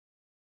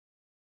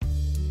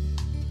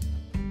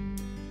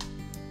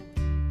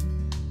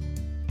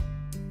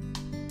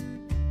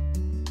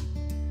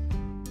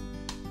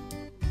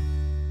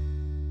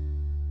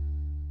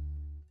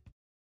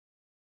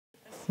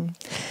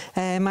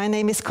My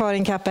name is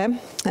Carin Kappe.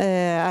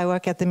 I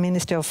work at the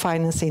Ministry of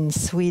Finance in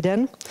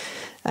Sweden.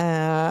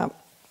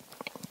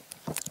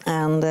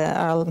 And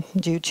I'll,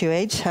 due to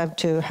age, have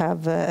to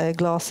have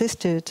glasses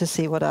to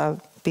see what I've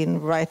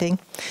been writing.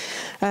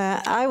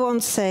 I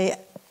won't say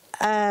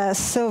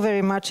so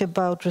very much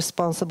about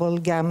responsible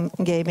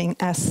gaming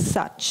as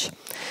such,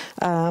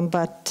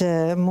 but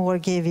more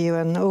give you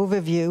an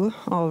overview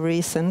of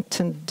recent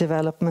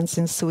developments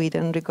in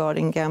Sweden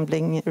regarding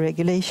gambling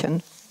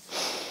regulation.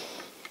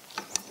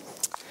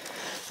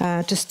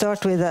 To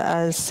start with,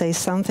 I'll say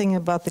something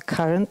about the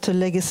current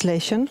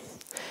legislation.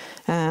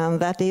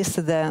 That is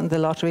the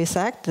Lotteries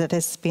Act that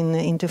has been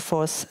into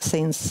force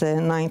since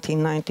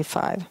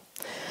 1995.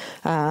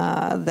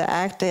 The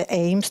Act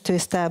aims to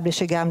establish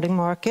a gambling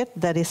market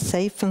that is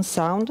safe and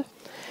sound,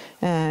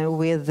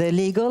 with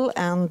legal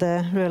and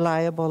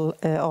reliable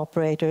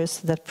operators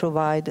that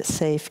provide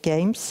safe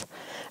games,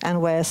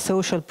 and where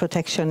social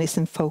protection is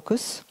in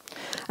focus,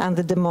 and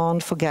the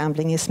demand for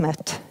gambling is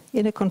met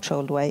in a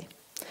controlled way.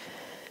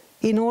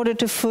 In order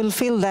to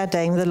fulfill that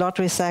aim, the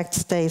Lotteries Act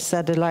states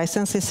that a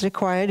license is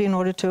required in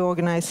order to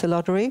organize a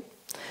lottery.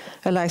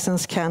 A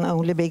license can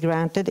only be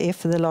granted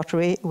if the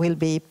lottery will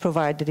be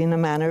provided in a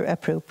manner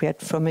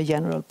appropriate from a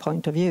general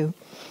point of view.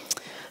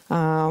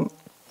 And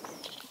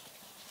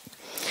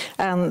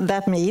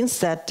that means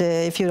that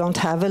if you don't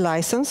have a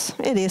license,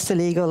 it is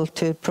illegal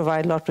to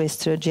provide lotteries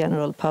to the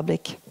general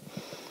public.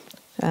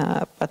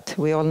 But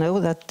we all know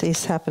that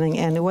is happening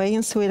anyway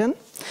in Sweden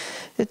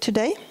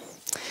today.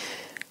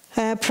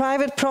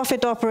 Private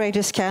profit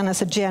operators can,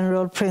 as a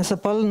general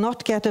principle,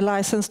 not get a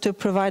license to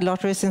provide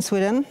lotteries in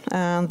Sweden.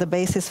 And the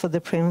basis for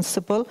the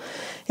principle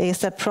is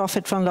that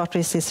profit from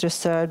lotteries is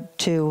reserved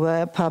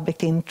to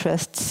public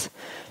interests,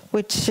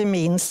 which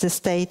means the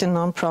state and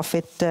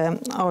non-profit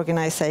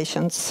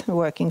organizations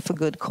working for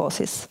good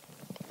causes.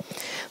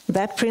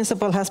 That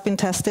principle has been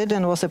tested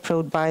and was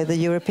approved by the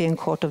European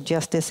Court of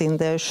Justice in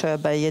the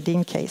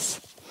Sjöberg-Edin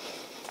case.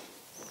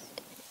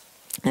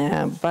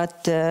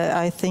 But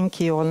I think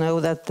you all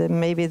know that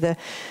maybe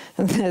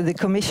the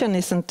Commission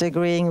isn't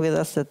agreeing with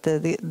us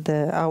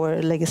that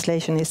our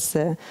legislation is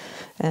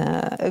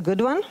a good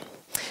one.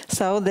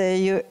 So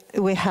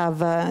we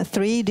have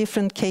 3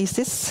 different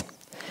cases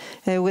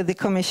with the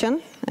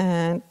Commission,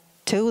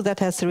 2 that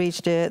has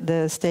reached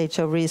the stage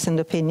of reasoned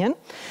opinion,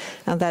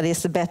 and that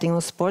is the betting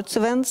on sports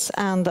events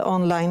and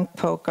online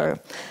poker,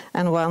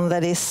 and 1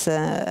 that is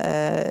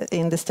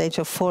in the stage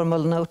of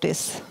formal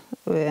notice,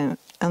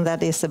 and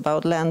that is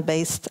about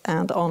land-based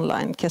and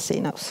online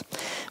casinos.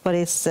 But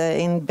it's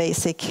in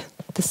basic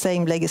the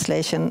same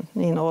legislation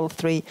in all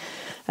 3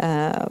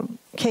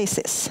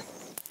 cases.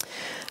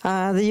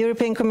 The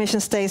European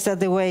Commission states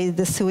that the way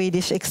the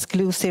Swedish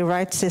exclusive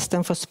rights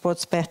system for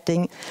sports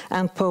betting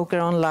and poker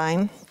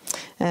online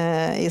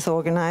is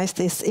organized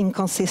is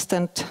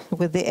inconsistent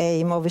with the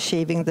aim of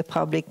achieving the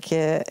public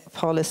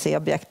policy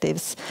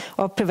objectives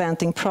of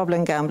preventing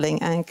problem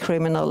gambling and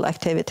criminal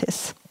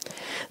activities.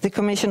 The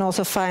Commission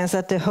also finds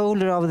that the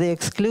holder of the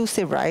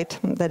exclusive right,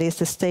 that is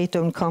the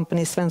state-owned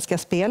company Svenska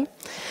Spel,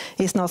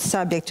 is not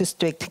subject to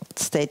strict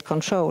state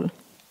control.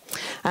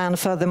 And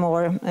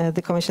furthermore,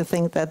 the Commission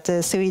thinks that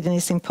Sweden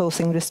is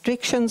imposing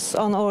restrictions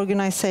on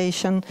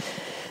organization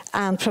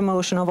and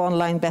promotion of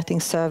online betting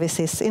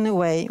services in a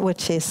way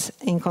which is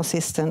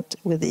inconsistent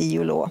with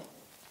EU law.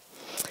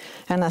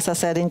 And as I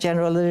said, in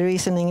general, the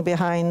reasoning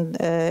behind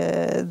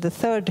the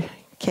 3rd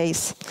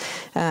case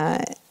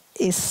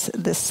is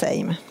the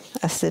same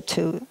as the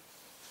 2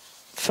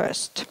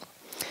 first.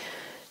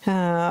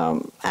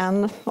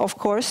 And of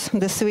course,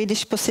 the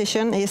Swedish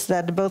position is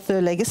that both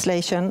the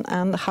legislation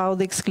and how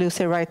the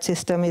exclusive rights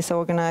system is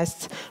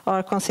organized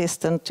are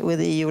consistent with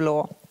EU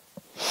law.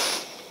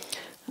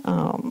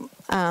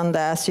 And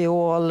as you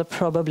all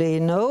probably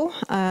know,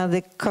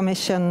 the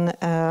Commission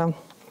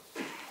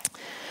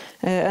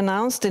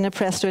announced in a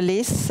press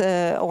release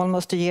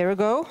almost a year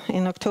ago,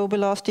 in October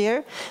last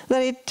year,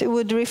 that it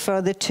would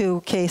refer the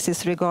 2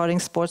 cases regarding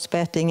sports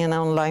betting and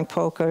online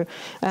poker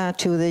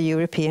to the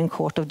European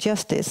Court of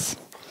Justice.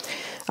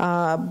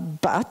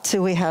 But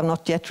we have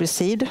not yet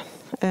received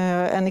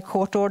any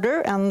court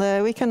order,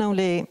 and we can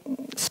only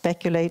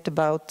speculate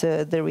about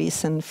the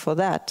reason for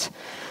that.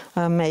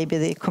 Maybe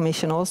the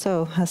Commission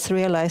also has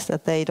realized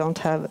that they don't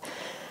have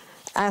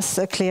as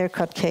a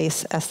clear-cut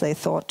case as they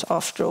thought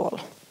after all.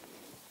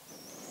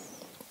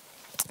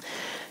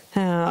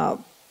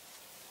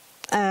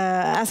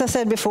 As I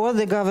said before,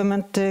 the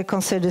government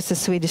considers the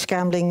Swedish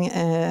gambling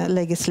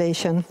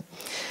legislation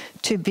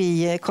to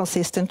be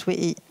consistent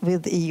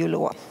with EU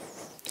law.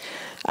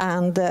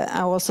 And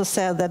I also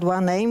said that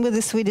one aim with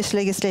the Swedish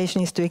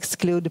legislation is to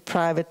exclude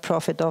private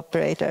profit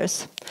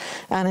operators.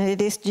 And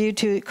it is due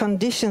to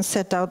conditions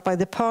set out by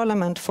the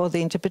Parliament for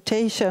the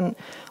interpretation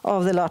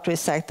of the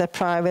Lotteries Act that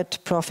private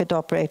profit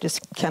operators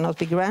cannot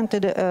be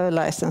granted a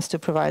license to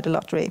provide a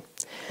lottery.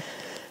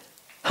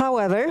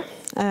 However,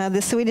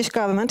 the Swedish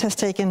government has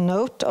taken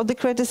note of the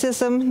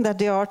criticism that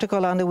the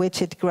article under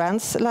which it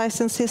grants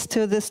licenses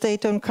to the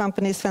state-owned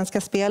company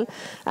Svenska Spel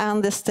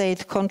and the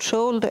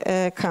state-controlled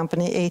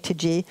company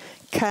ATG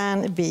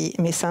can be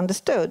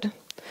misunderstood.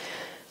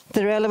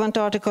 The relevant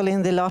article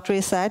in the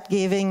Lotteries Act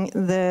giving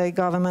the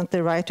government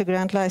the right to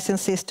grant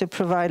licenses to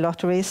provide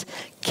lotteries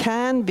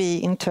can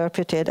be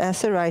interpreted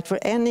as a right for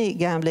any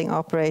gambling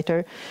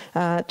operator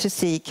to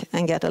seek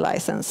and get a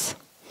license,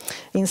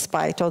 in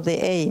spite of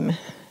the aim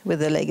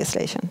with the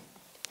legislation.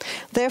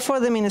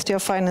 Therefore, the Ministry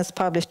of Finance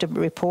published a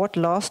report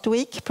last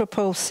week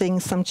proposing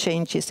some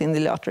changes in the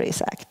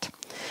Lotteries Act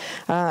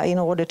in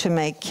order to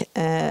make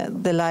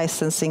the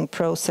licensing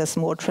process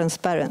more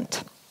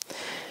transparent.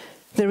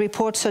 The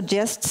report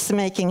suggests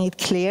making it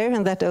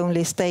clear that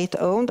only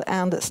state-owned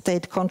and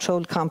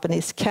state-controlled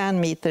companies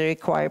can meet the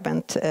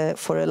requirement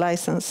for a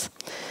license.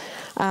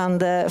 And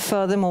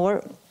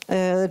furthermore,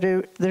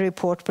 the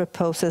report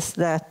proposes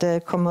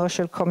that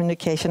commercial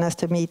communication has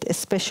to meet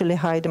especially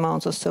high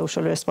demands of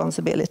social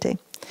responsibility.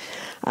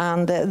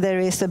 And there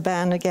is a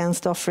ban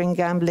against offering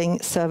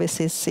gambling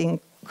services in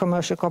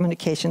commercial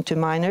communication to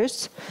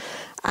minors,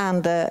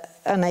 and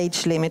an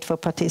age limit for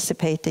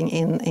participating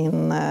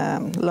in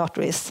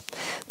lotteries.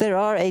 There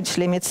are age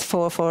limits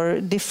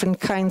for different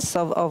kinds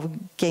of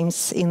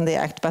games in the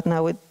Act, but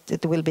now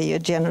it will be a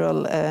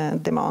general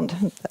demand.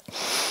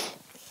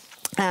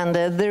 And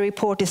the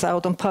report is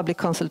out on public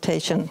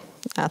consultation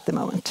at the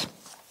moment.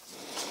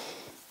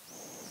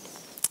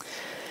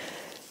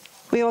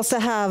 We also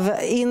have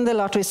in the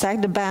Lotteries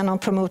Act a ban on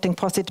promoting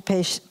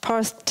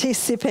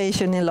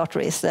participation in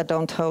lotteries that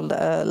don't hold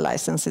a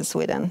license in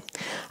Sweden.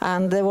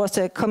 And there was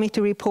a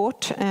committee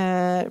report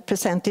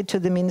presented to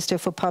the Minister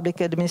for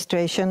Public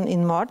Administration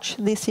in March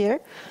this year.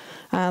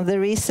 The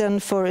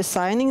reason for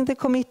assigning the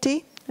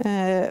committee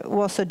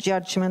was a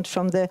judgment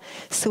from the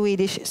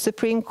Swedish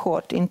Supreme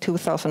Court in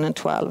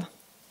 2012.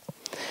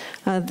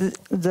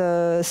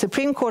 The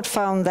Supreme Court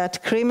found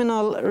that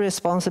criminal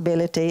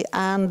responsibility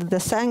and the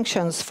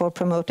sanctions for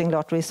promoting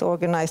lotteries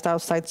organized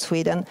outside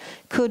Sweden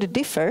could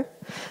differ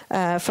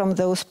from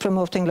those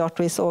promoting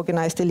lotteries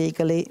organized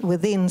illegally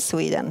within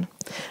Sweden.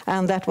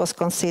 And that was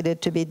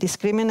considered to be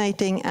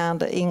discriminating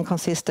and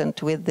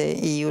inconsistent with the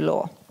EU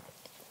law.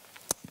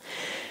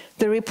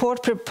 The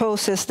report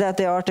proposes that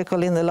the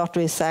article in the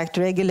Lotteries Act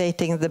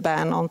regulating the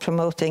ban on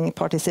promoting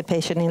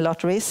participation in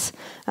lotteries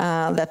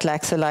that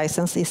lacks a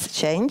license is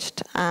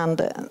changed,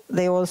 and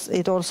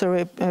it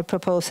also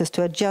proposes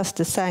to adjust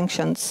the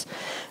sanctions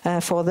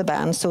for the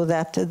ban so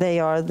that they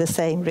are the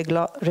same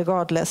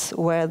regardless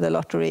where the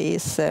lottery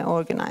is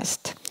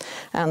organized.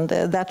 And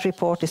that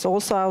report is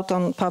also out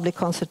on public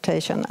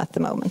consultation at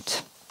the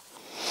moment.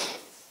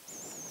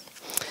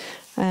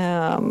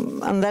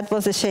 And that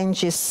was the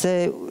changes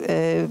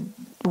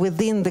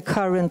within the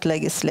current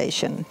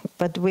legislation.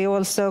 But we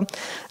also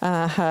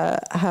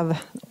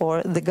have,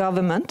 or the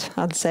government,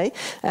 I'd say,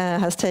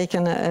 has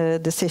taken a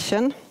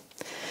decision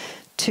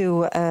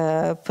to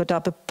put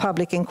up a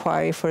public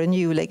inquiry for a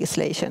new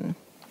legislation.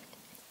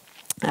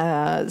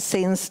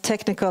 Since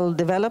technical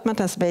development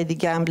has made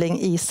gambling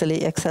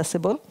easily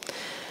accessible,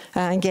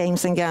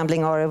 games and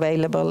gambling are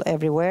available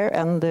everywhere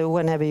and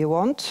whenever you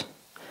want.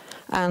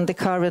 And the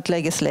current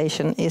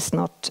legislation is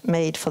not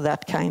made for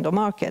that kind of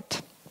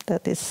market.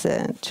 That is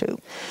true.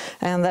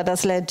 And that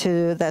has led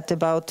to that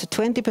about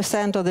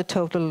 20% of the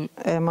total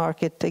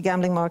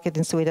gambling market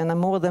in Sweden, and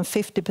more than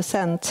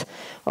 50%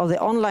 of the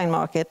online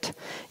market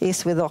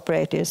is with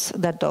operators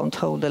that don't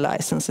hold a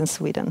license in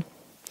Sweden.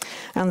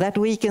 And that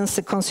weakens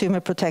the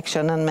consumer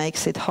protection and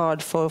makes it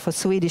hard for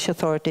Swedish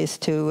authorities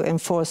to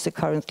enforce the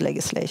current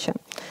legislation.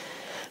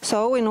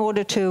 So in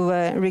order to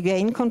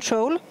regain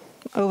control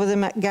over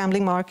the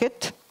gambling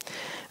market,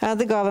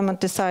 the government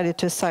decided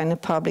to assign a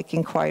public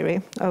inquiry,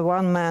 a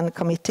one-man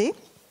committee,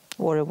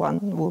 or a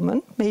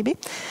one-woman maybe,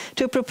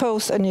 to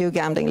propose a new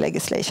gambling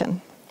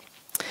legislation.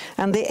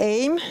 And the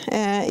aim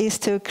is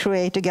to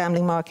create a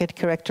gambling market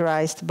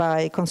characterized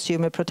by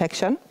consumer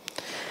protection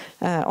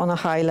on a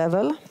high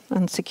level,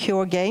 and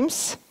secure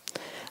games,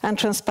 and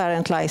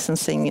transparent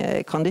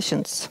licensing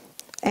conditions.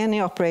 Any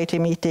operator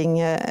meeting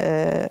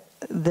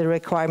the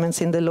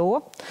requirements in the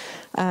law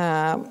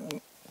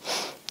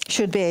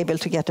should be able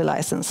to get a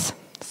license.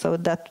 So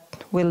that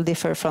will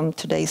differ from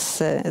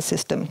today's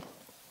system.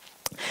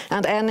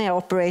 And any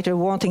operator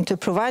wanting to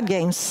provide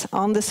games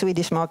on the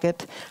Swedish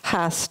market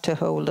has to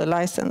hold a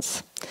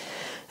license.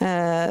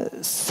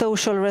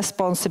 Social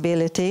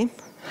responsibility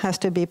has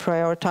to be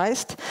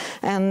prioritized,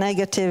 and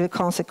negative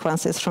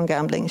consequences from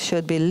gambling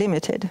should be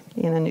limited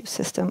in a new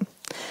system.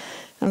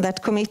 And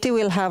that committee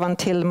will have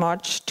until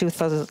March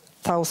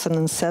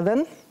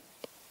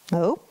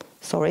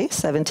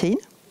 2017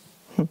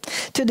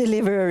 to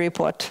deliver a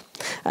report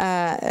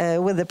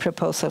with a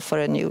proposal for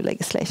a new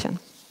legislation.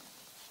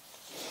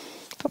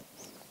 So,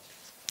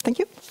 thank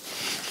you.